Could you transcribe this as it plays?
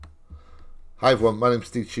Hi everyone, my name's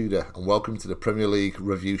Steve Tudor and welcome to the Premier League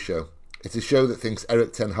Review Show. It's a show that thinks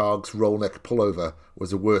Erik ten Hag's roll-neck pullover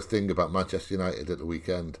was the worst thing about Manchester United at the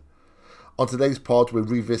weekend. On today's pod, we're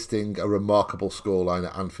revisiting a remarkable scoreline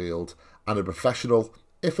at Anfield and a professional,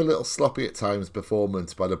 if a little sloppy at times,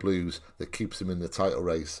 performance by the Blues that keeps them in the title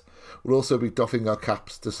race. We'll also be doffing our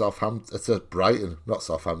caps to Brighton, not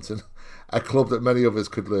Southampton, a club that many of us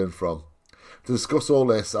could learn from. To discuss all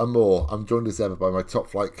this and more, I'm joined as ever by my top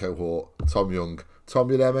flight cohort, Tom Young.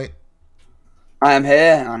 Tom, you there, mate? I am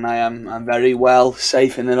here, and I'm very well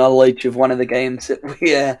safe in the knowledge of one of the games that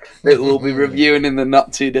we'll be reviewing in the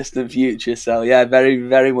not too distant future. So yeah, very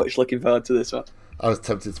very much looking forward to this one. I was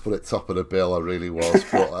tempted to put it top of the bill, I really was,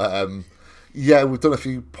 but yeah, we've done a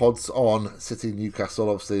few pods on City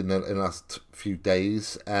Newcastle, obviously in the last few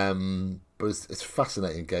days. But it's a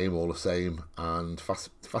fascinating game all the same, and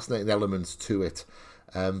fascinating elements to it.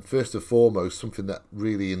 First and foremost, something that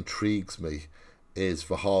really intrigues me is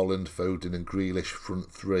the Haaland, Foden and Grealish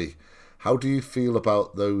front three. How do you feel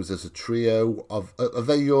about those as a trio? Are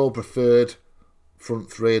they your preferred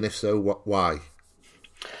front three, and if so, why?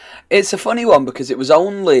 It's a funny one because it was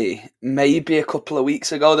only maybe a couple of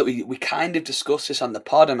weeks ago that we kind of discussed this on the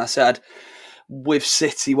pod, and I said, with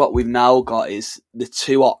City, what we've now got is the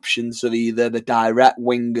two options of either the direct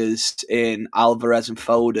wingers in Alvarez and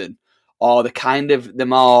Foden, or the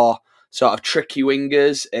more sort of tricky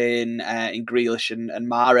wingers in Grealish and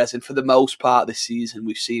Mahrez. And for the most part this season,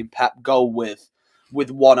 we've seen Pep go with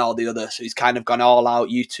one or the other. So he's kind of gone all out.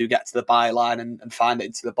 You two get to the byline and find it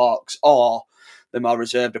into the box, or the more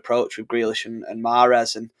reserved approach with Grealish and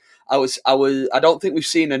Mahrez. And I don't think we've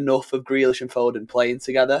seen enough of Grealish and Foden playing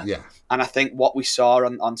together. Yeah. And I think what we saw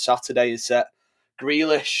on Saturday is that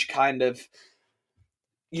Grealish kind of,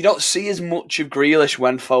 you don't see as much of Grealish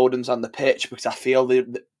when Foden's on the pitch, because I feel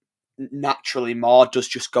that naturally more does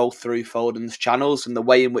just go through Foden's channels, and the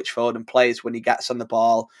way in which Foden plays when he gets on the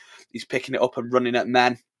ball, he's picking it up and running at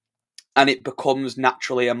men, and it becomes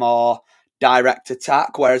naturally a more direct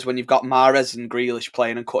attack. Whereas when you've got Mahrez and Grealish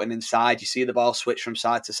playing and cutting inside, you see the ball switch from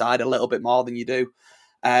side to side a little bit more than you do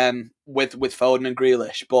with Foden and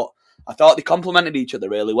Grealish. But I thought they complemented each other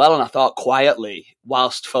really well, and I thought quietly,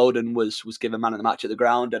 whilst Foden was given man of the match at the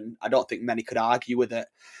ground, and I don't think many could argue with it,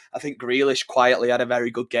 I think Grealish quietly had a very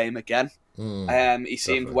good game again. He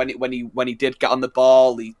seemed Definitely. when he did get on the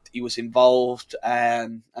ball, he was involved,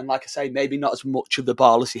 and like I say, maybe not as much of the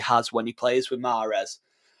ball as he has when he plays with Mahrez.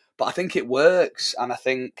 But I think it works, and I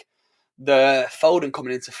think the Foden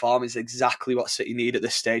coming into form is exactly what City need at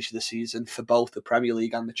this stage of the season for both the Premier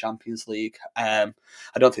League and the Champions League. I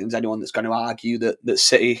don't think there's anyone that's going to argue that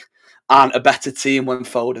City aren't a better team when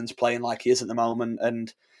Foden's playing like he is at the moment.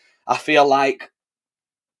 And I feel like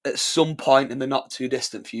at some point in the not too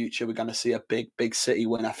distant future, we're going to see a big City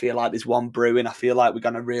win. I feel like there's one brewing. I feel like we're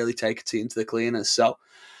going to really take a team to the cleaners. So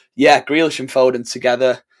yeah, Grealish and Foden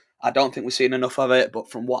together, I don't think we've seen enough of it,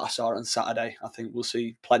 but from what I saw on Saturday, I think we'll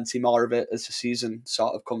see plenty more of it as the season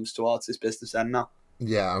sort of comes towards this business end now.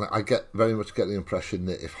 Yeah, and I very much get the impression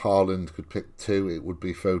that if Haaland could pick two, it would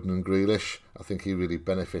be Foden and Grealish. I think he really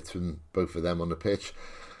benefits from both of them on the pitch.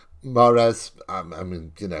 Mahrez, I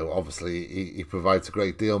mean, obviously he provides a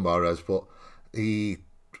great deal, Mahrez, but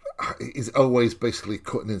he's always basically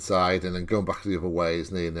cutting inside and then going back the other way,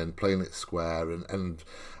 isn't he? And then playing it square. And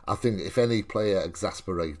I think if any player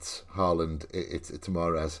exasperates Haaland, it's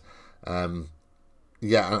Mahrez.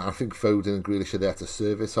 Yeah, and I think Foden and Grealish are there to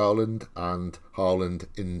service Haaland, and Haaland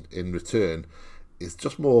in return is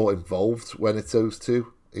just more involved when it's those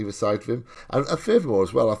two either side of him. And furthermore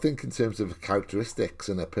as well, I think in terms of characteristics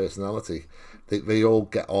and their personality, they all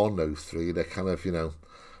get on, those three. They're kind of,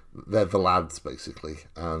 they're the lads basically,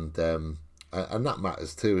 and that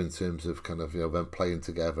matters too in terms of kind of them playing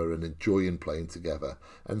together and enjoying playing together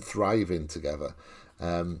and thriving together.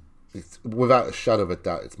 It's, without a shadow of a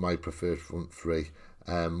doubt, it's my preferred front three.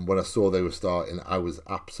 When I saw they were starting, I was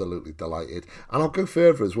absolutely delighted, and I'll go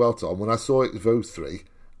further as well, Tom. When I saw it was those three,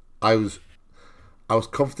 I was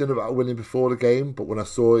confident about winning before the game, but when I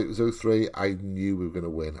saw it was 0-3, I knew we were going to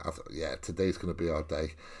win. I thought, yeah, today's going to be our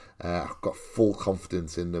day. I've got full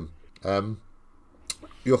confidence in them.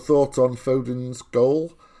 Your thoughts on Foden's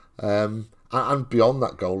goal, and beyond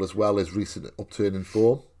that goal as well as recent upturn in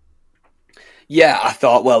form? Yeah, I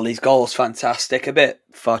thought, well, these goals fantastic. A bit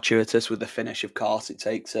fortuitous with the finish, of course. It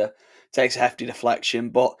takes a hefty deflection,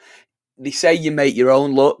 but they say you make your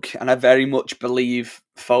own luck, and I very much believe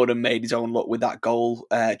Foden made his own luck with that goal.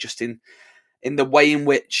 Just in the way in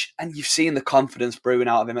which, and you've seen the confidence brewing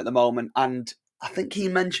out of him at the moment, and I think he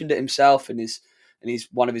mentioned it himself in and he's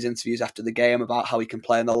one of his interviews after the game about how he can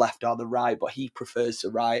play on the left or the right, but he prefers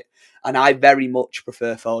the right. And I very much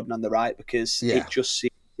prefer Foden on the right because it just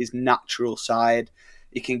seems his natural side.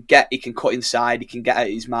 He can cut inside, he can get at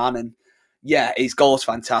his man, and yeah, his goal's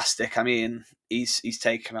fantastic. I mean, he's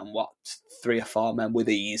taken on 3 or 4 men with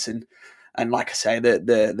ease, and like I say,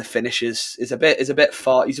 the finish is a bit he's a bit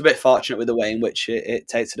fortunate with the way in which it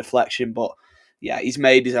takes a deflection, but yeah, he's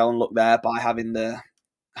made his own look there by having the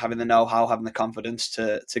know-how, having the confidence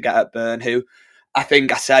to get at Burn, who I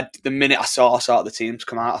think I said the minute I saw sort of the teams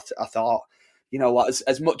come out, I thought, you know what,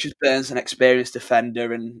 as much as Burn's an experienced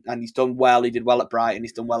defender and he's done well, he did well at Brighton,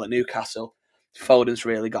 he's done well at Newcastle, Foden's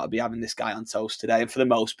really got to be having this guy on toast today, and for the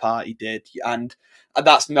most part he did. And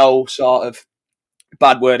that's no sort of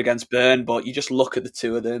bad word against Burn, but you just look at the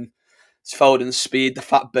two of them, it's Foden's speed, the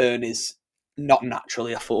fact Burn is not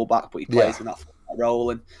naturally a fullback, but he plays in that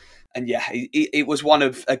role, and yeah, it was one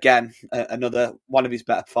of, again, another one of his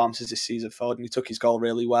better performances this season, Foden. He took his goal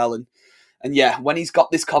really well, and yeah, when he's got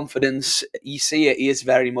this confidence, you see it, he is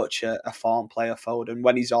very much a form player, Foden.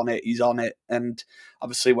 When he's on it, he's on it. And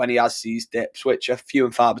obviously when he has these dips, which are few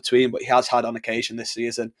and far between, but he has had on occasion this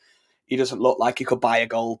season, he doesn't look like he could buy a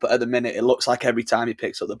goal. But at the minute, it looks like every time he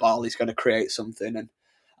picks up the ball, he's going to create something. And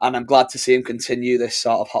I'm glad to see him continue this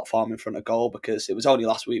sort of hot form in front of goal, because it was only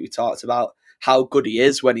last week we talked about how good he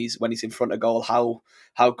is when he's in front of goal,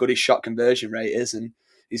 how good his shot conversion rate is, and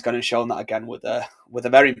he's going to show that again with a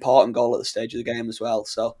very important goal at the stage of the game as well.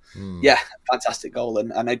 So, yeah, fantastic goal.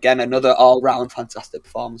 And again, another all-round fantastic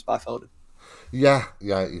performance by Foden. Yeah,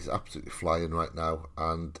 he's absolutely flying right now.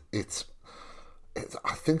 And it's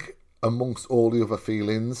I think amongst all the other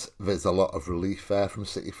feelings, there's a lot of relief there from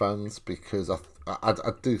City fans, because I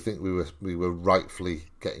do think we were rightfully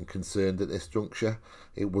getting concerned at this juncture.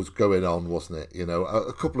 It was going on, wasn't it? You know,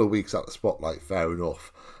 a couple of weeks at the spotlight, fair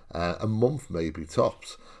enough. A month maybe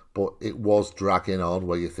tops, but it was dragging on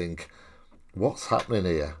where you think, what's happening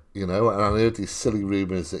here? You know, and I heard these silly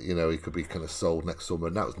rumours that, you know, he could be kind of sold next summer,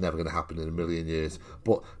 and that was never going to happen in a million years.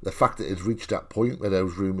 But the fact that it's reached that point where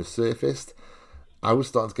those rumours surfaced, I was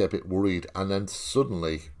starting to get a bit worried, and then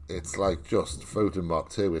suddenly it's like just Foden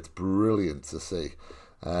Mark II. It's brilliant to see,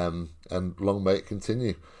 and long may it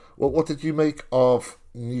continue. Well, what did you make of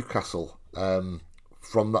Newcastle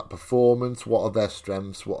from that performance? What are their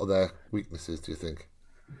strengths? What are their weaknesses, do you think?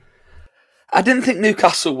 I didn't think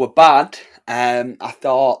Newcastle were bad. I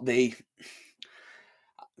thought they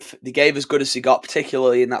gave as good as they got,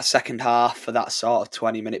 particularly in that second half for that sort of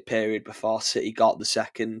 20-minute period before City got the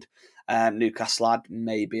second. Newcastle had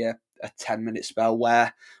maybe a 10-minute spell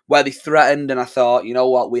where they threatened, and I thought, you know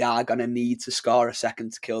what, we are going to need to score a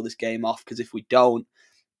second to kill this game off, because if we don't,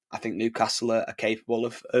 I think Newcastle are capable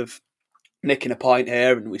of nicking a point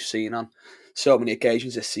here, and we've seen on so many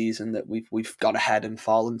occasions this season that we've gone ahead and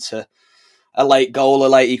fallen to a late goal, a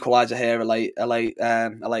late equaliser here, a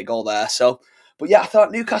late goal there. So, but yeah, I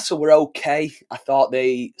thought Newcastle were okay. I thought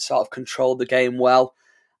they sort of controlled the game well.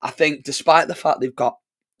 I think despite the fact they've got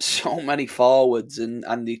so many forwards and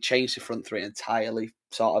they changed the front three entirely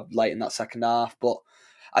sort of late in that second half, but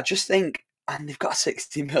I just think, and they've got a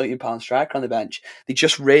 £60 million striker on the bench, they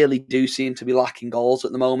just really do seem to be lacking goals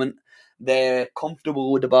at the moment. They're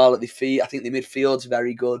comfortable with the ball at their feet. I think the midfield's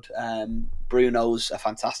very good. Bruno's a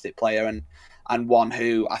fantastic player and one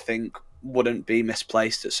who I think wouldn't be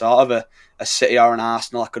misplaced at sort of a City or an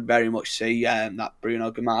Arsenal. I could very much see that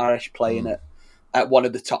Bruno Guimaraes playing at one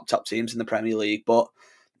of the top teams in the Premier League. But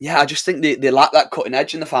yeah, I just think they lack that cutting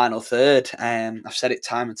edge in the final third. I've said it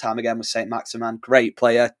time and time again with Saint-Maximin. Great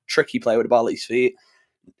player, tricky player with the ball at his feet.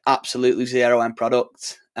 Absolutely zero end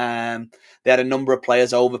product. They had a number of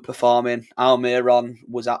players overperforming. Almiron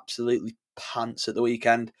was absolutely pants at the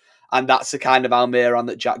weekend, and that's the kind of Almiron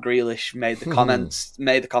that Jack Grealish made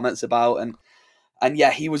the comments about. And yeah,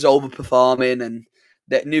 he was overperforming, and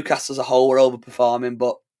that Newcastle as a whole were overperforming.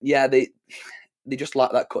 But yeah, they just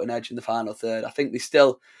lack that cutting edge in the final third. I think they're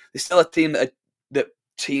still a team that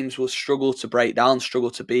teams will struggle to break down,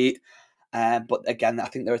 struggle to beat. But again, I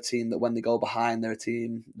think they're a team that when they go behind, they're a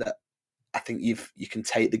team that I think you can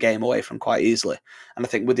take the game away from quite easily. And I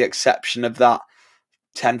think with the exception of that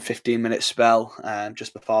 10-15 minute spell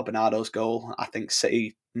just before Bernardo's goal, I think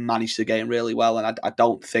City managed the game really well. And I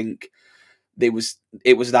don't think it was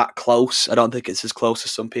that close. I don't think it's as close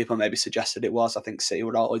as some people maybe suggested it was. I think City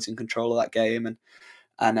were always in control of that game.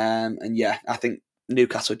 And yeah, I think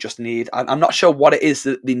Newcastle just need... I'm not sure what it is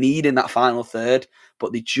that they need in that final third,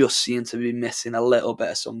 but they just seem to be missing a little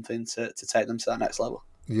bit of something to take them to that next level.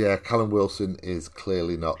 Yeah, Callum Wilson is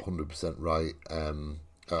clearly not 100% right.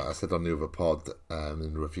 I said on the other pod,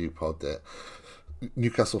 in the review pod, that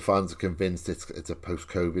Newcastle fans are convinced it's a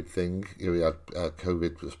post-COVID thing. We had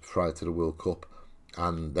COVID just prior to the World Cup,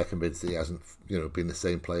 and they're convinced that he hasn't, been the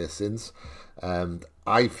same player since.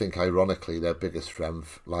 I think, ironically, their biggest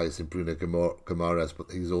strength lies in Bruno Guimaraes,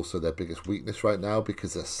 but he's also their biggest weakness right now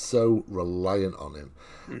because they're so reliant on him,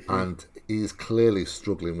 and he's clearly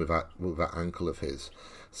struggling with that ankle of his.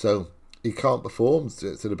 So he can't perform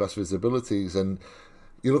to the best of his abilities, and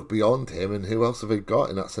you look beyond him, and who else have they got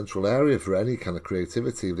in that central area for any kind of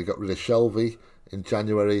creativity? They got rid of Shelvey in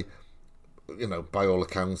January. By all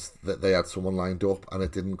accounts, that they had someone lined up and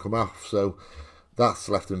it didn't come off. So that's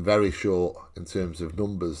left them very short in terms of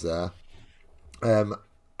numbers there. And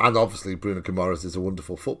obviously Bruno Guimaraes is a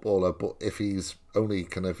wonderful footballer, but if he's only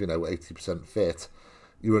kind of 80% fit,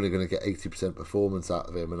 you're only going to get 80% performance out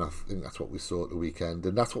of him, and I think that's what we saw at the weekend,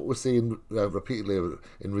 and that's what we're seeing repeatedly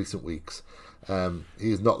in recent weeks.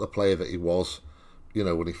 He's not the player that he was,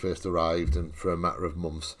 when he first arrived, and for a matter of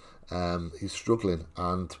months, he's struggling,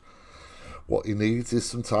 and what he needs is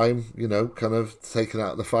some time, kind of taken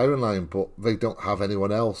out of the firing line, but they don't have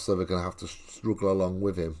anyone else, so they're going to have to struggle along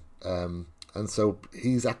with him. And so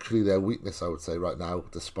he's actually their weakness, I would say, right now,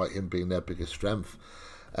 despite him being their biggest strength.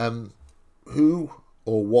 Who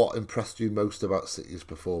or what impressed you most about City's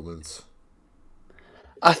performance?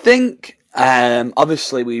 I think,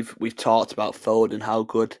 obviously, we've talked about Foden, how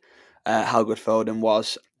good Foden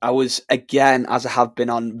was. I was, again, as I have been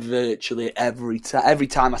on virtually every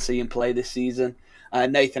time I see him play this season,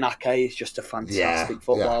 Nathan Ake is just a fantastic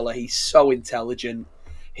footballer. Yeah. He's so intelligent.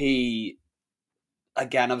 He,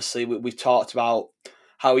 again, obviously, we've talked about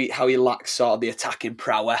how he lacks sort of the attacking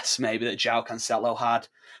prowess maybe that João Cancelo had,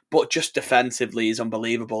 but just defensively he's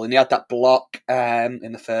unbelievable. And he had that block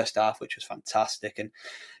in the first half, which was fantastic. And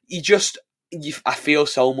I feel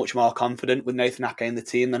so much more confident with Nathan Ake in the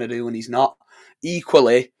team than I do when he's not.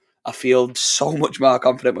 Equally, I feel so much more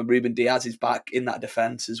confident when Ruben Diaz is back in that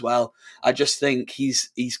defence as well. I just think he's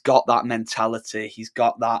got that mentality. He's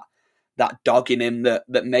got that dog in him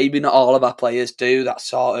that maybe not all of our players do, that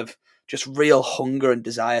sort of just real hunger and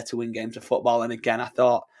desire to win games of football. And again, I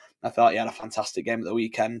thought he had a fantastic game at the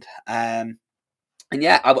weekend. And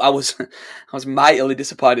yeah, I was mightily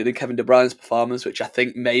disappointed in Kevin De Bruyne's performance, which I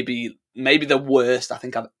think maybe the worst I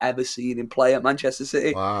think I've ever seen him play at Manchester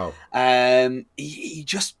City. Wow. He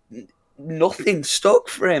just, nothing stuck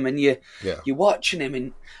for him, and you're watching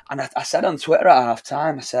him, and I said on Twitter at half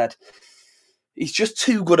time, I said, he's just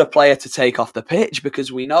too good a player to take off the pitch, because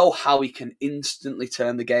we know how he can instantly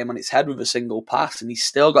turn the game on its head with a single pass, and he's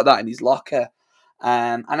still got that in his locker.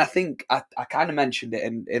 And I think I kind of mentioned it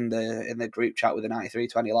in the group chat with the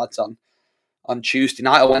 9320 lads on Tuesday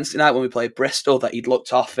night or Wednesday night when we played Bristol, that he'd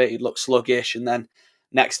looked off it, he'd looked sluggish, and then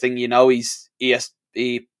next thing you know, he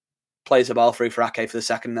plays the ball through for Ake for the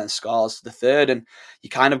second and then scores the third, and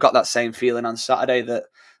you kind of got that same feeling on Saturday that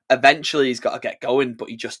eventually he's got to get going, but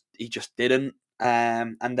he just didn't.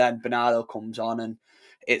 And then Bernardo comes on, and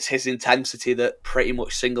it's his intensity that pretty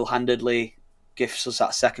much single-handedly gives us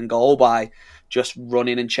that second goal by just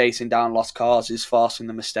running and chasing down lost causes, forcing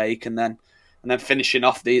the mistake, and then finishing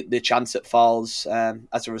off the chance that falls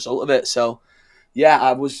as a result of it. So yeah,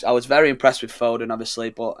 I was very impressed with Foden, obviously,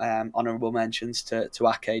 but honourable mentions to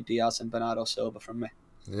Ake, Diaz and Bernardo Silva from me.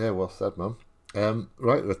 Yeah, well said, man.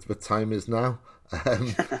 Right, the time is now.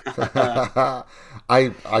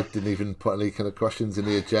 I didn't even put any kind of questions in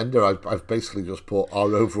the agenda. I've basically just put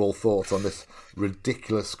our overall thoughts on this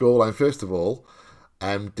ridiculous scoreline. First of all,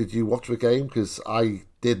 did you watch the game? Because I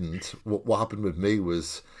didn't. What happened with me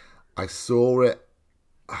was I saw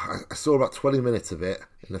about 20 minutes of it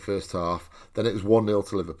in the first half. Then it was 1-0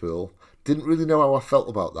 to Liverpool. Didn't really know how I felt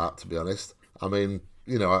about that, to be honest. I mean,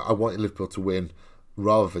 I wanted Liverpool to win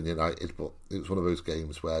rather than United, but it was one of those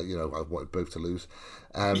games where I wanted both to lose.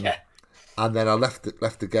 And then I left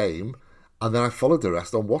the game, and then I followed the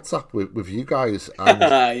rest on WhatsApp with you guys,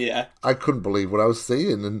 and I couldn't believe what I was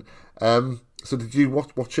seeing. And so, did you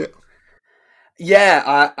watch it?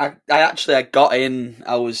 Yeah, I got in.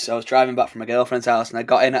 I was driving back from my girlfriend's house, and I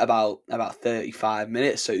got in at about 35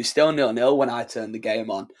 minutes. So it was still 0-0 when I turned the game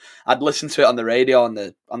on. I'd listened to it on the radio on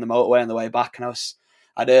the motorway on the way back, and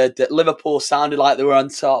I'd heard that Liverpool sounded like they were on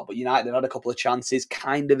top, but United had a couple of chances,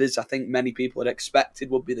 kind of as I think many people had expected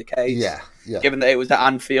would be the case. Yeah. Given that it was at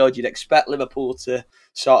Anfield, you'd expect Liverpool to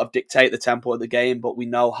sort of dictate the tempo of the game, but we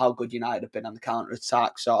know how good United have been on the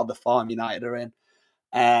counter-attack, sort of the form United are in.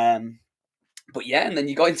 But yeah, and then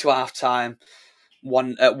you go into half-time,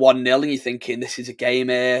 1-0, and you're thinking, this is a game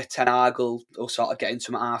here. Ten Hag will sort of get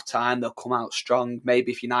into them at half-time. They'll come out strong.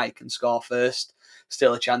 Maybe if United can score first,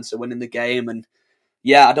 still a chance of winning the game. And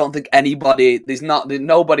yeah, I don't think there's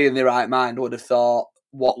nobody in their right mind would have thought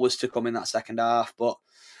what was to come in that second half. But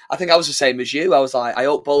I think I was the same as you. I was like, I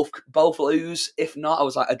hope both lose. If not, I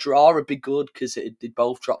was like, a draw would be good because it did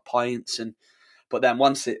both drop points. But then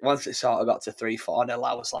once it sort of got to 3-4-0,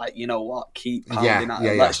 I was like, you know what, keep pounding at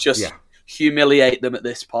them. Let's just humiliate them at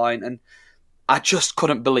this point. And I just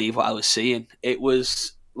couldn't believe what I was seeing. It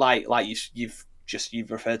was like you've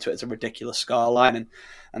referred to it as a ridiculous scoreline,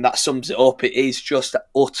 and that sums it up. It is just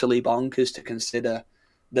utterly bonkers to consider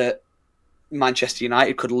that Manchester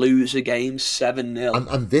United could lose a game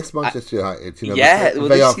 7-0. And this Manchester United, they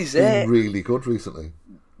this have been really good recently.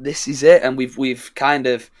 This is it, and we've kind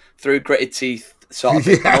of through gritted teeth sort of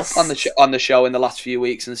picked up on the show in the last few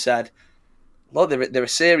weeks and said, look, they're a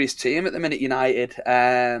serious team at the minute, United,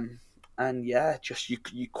 and yeah, just you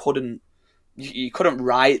couldn't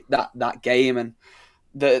write that game, and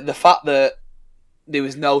the fact that there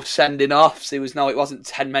was no sending offs, it wasn't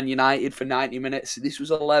 10 men United for 90 minutes. This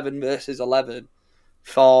was 11 versus 11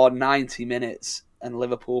 for 90 minutes, and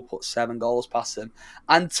Liverpool put 7 goals past them.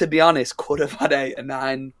 And to be honest, could have had 8 or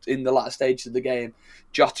 9 in the latter stages of the game.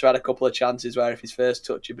 Jota had a couple of chances where if his first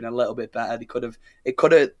touch had been a little bit better,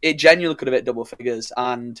 it genuinely could have hit double figures,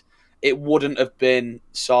 and it wouldn't have been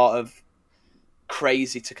sort of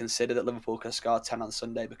crazy to consider that Liverpool could score 10 on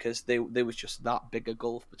Sunday, because there was just that big a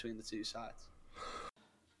gulf between the two sides.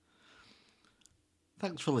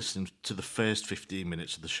 Thanks for listening to the first 15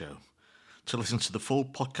 minutes of the show. To listen to the full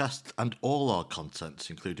podcast and all our contents,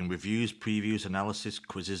 including reviews, previews, analysis,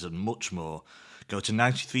 quizzes and much more, go to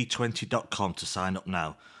 9320.com to sign up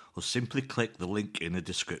now, or simply click the link in the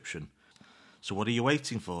description. So what are you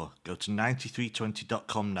waiting for? Go to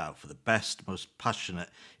 9320.com now for the best, most passionate,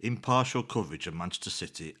 impartial coverage of Manchester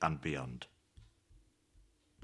City and beyond.